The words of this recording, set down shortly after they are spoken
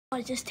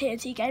Hi, just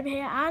TNT Gamer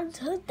here, and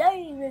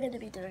today we're going to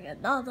be doing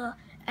another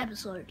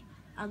episode.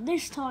 And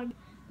this time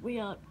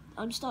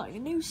I'm starting a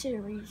new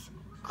series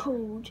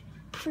called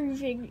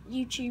Proving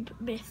YouTube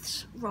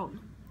Myths Wrong.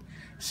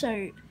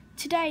 So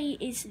today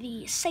is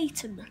the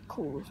Satan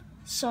call.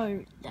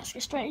 So let's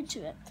get straight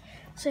into it.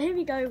 So here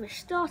we go. We're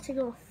starting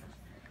off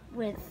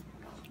with.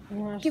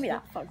 Give me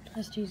that phone.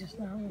 That's Jesus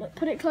now. Look,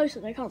 put it closer.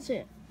 They can't see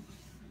it.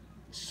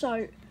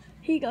 So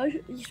here you go.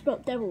 You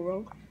spelled devil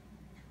wrong.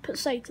 Put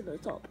Satan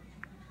at the top.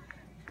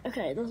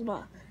 Okay, it doesn't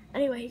matter.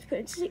 Anyway, he's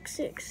putting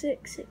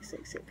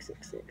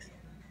 666666666.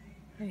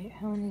 Wait,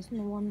 how many is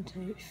in 1,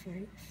 2,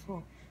 3,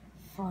 4,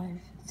 5,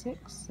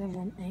 6,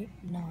 7, 8,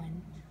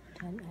 9,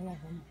 10,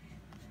 11.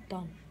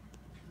 Done.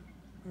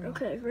 Right.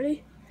 Okay,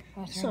 ready?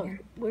 So, again.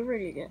 we're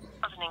ready again.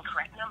 Of an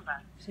incorrect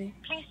number. See?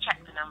 Please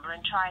check the number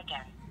and try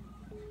again.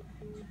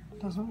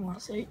 Doesn't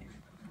work. See?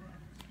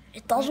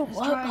 It doesn't Let's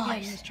work, try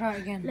guys. Let's try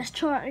it again. Let's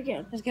try it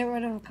again. Let's get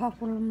rid of a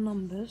couple of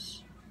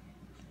numbers.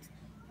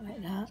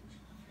 Like that.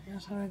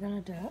 That's how we're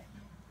going to do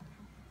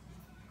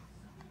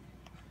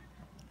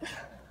it.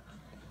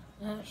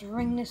 Let's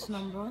ring this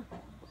number.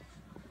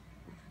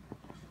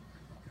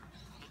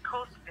 It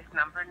calls to this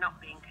number not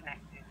being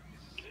connected.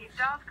 If you've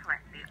dialed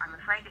correctly, I'm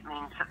afraid it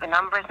means that the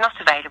number is not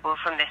available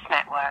from this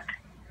network.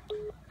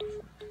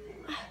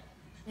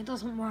 It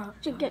doesn't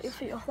work. Just get your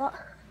feet off that.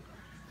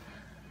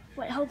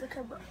 Wait, hold the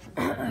camera.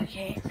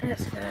 Okay,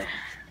 let's go.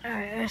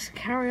 Alright, let's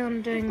carry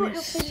on doing Put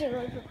this. your finger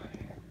over.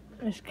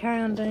 Let's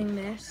carry on doing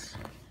this.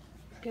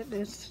 Get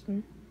this.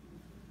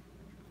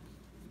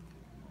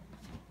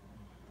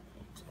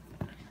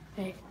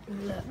 Hey,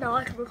 look. Now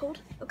I can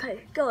record.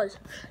 Okay, guys.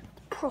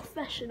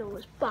 Professional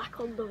is back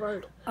on the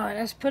road. Alright,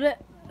 let's put it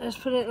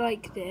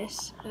like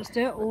this. Let's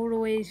do it all the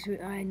way to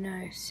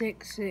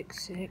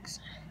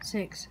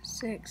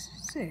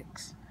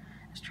 6666666.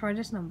 Let's try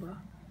this number.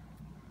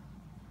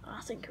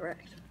 That's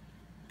incorrect.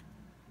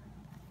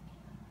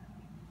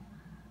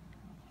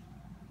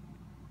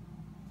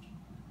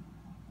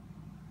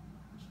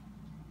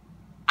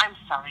 I'm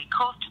sorry,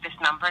 calls to this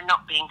number are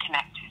not being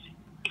connected.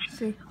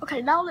 See?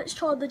 Okay, now let's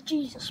try the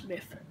Jesus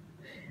myth.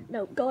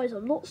 Now, guys,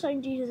 I'm not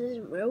saying Jesus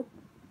isn't real.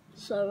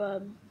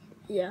 So,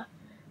 yeah.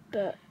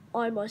 But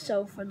I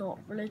myself are not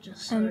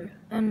religious, so...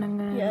 And I'm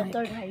gonna yeah,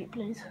 don't hate,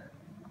 please.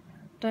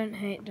 Don't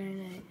hate.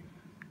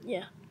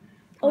 Yeah.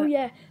 Oh,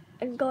 yeah.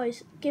 And,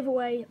 guys,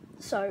 giveaway.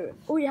 So,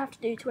 all you have to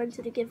do to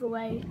enter the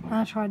giveaway...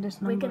 I tried this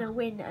number. We're going to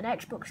win an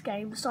Xbox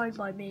game signed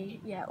by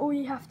me. Yeah, all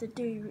you have to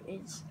do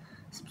is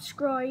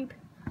subscribe...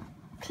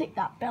 Click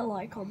that bell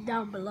icon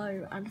down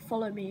below and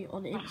follow me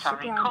on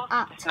Instagram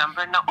at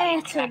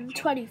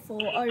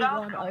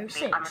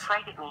Ayrton240106. I'm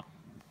afraid it means...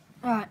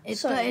 Alright,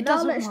 Now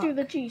doesn't let's work. do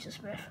the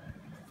Jesus myth.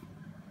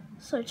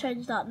 So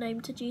change that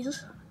name to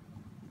Jesus.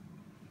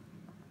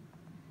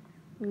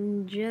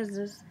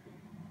 Jesus.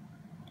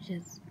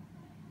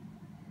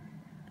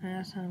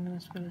 That's how I'm going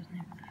to spell his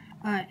name.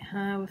 Alright,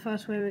 the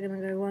first way we're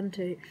going to go 1,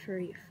 2,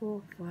 3,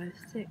 4, 5,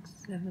 6,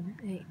 7,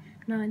 8,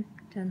 9,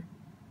 10,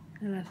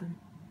 11.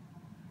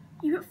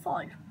 You got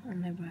 5. Oh,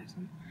 no, by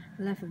accident.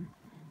 11.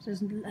 So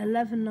there's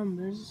 11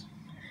 numbers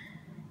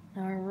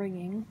that are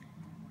ringing.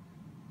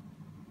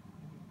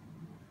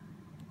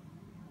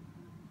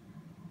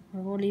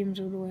 My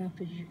volume's all the way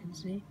up, as you can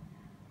see.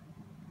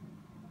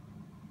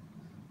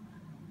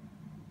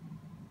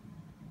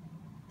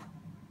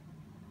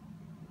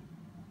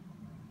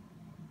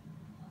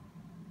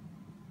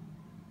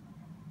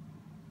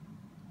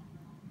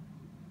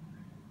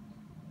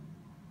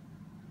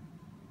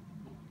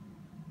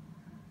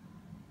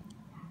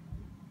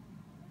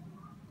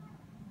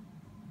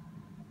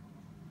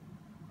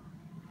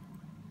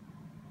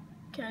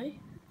 Okay,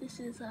 this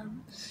is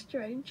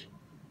strange.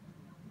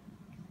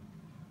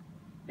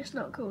 It's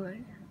not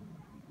calling.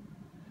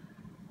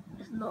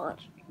 It's not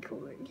actually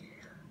calling.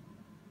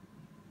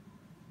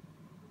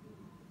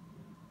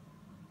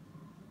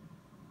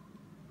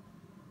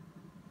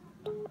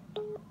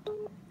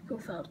 Call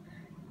failed.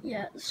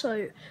 Yeah,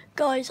 so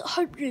guys, I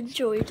hope you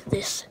enjoyed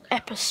this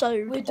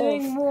episode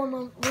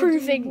of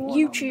Proving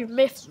YouTube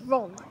Myths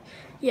Wrong.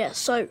 Yeah,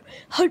 so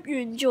hope you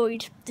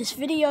enjoyed this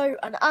video,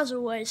 and as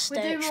always,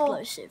 stay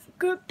explosive.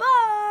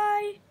 Goodbye!